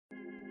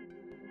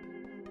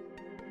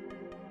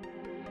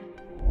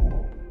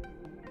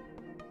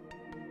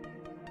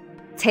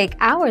Take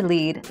our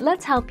lead,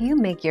 let's help you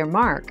make your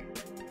mark.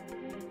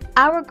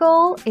 Our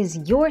goal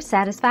is your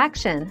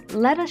satisfaction.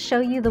 Let us show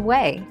you the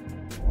way.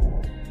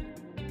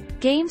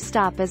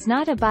 GameStop is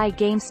not a buy.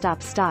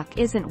 GameStop stock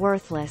isn't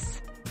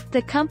worthless.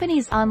 The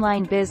company's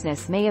online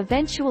business may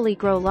eventually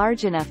grow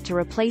large enough to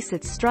replace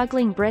its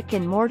struggling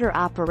brick-and-mortar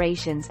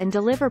operations and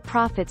deliver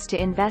profits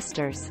to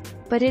investors,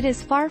 but it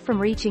is far from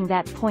reaching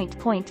that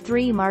point.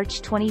 3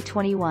 March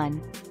 2021.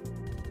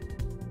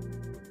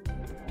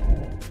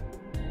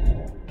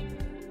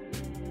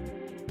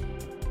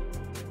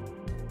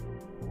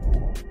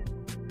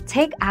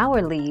 Take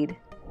our lead.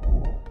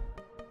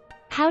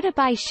 How to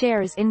buy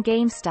shares in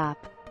GameStop.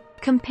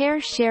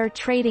 Compare share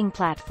trading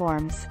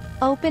platforms.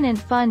 Open and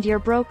fund your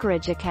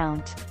brokerage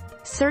account.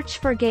 Search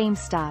for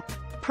GameStop.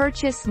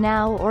 Purchase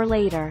now or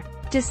later.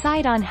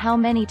 Decide on how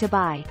many to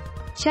buy.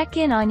 Check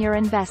in on your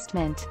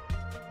investment.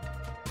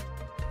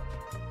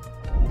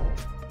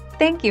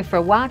 Thank you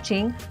for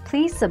watching.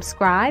 Please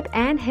subscribe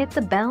and hit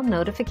the bell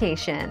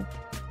notification.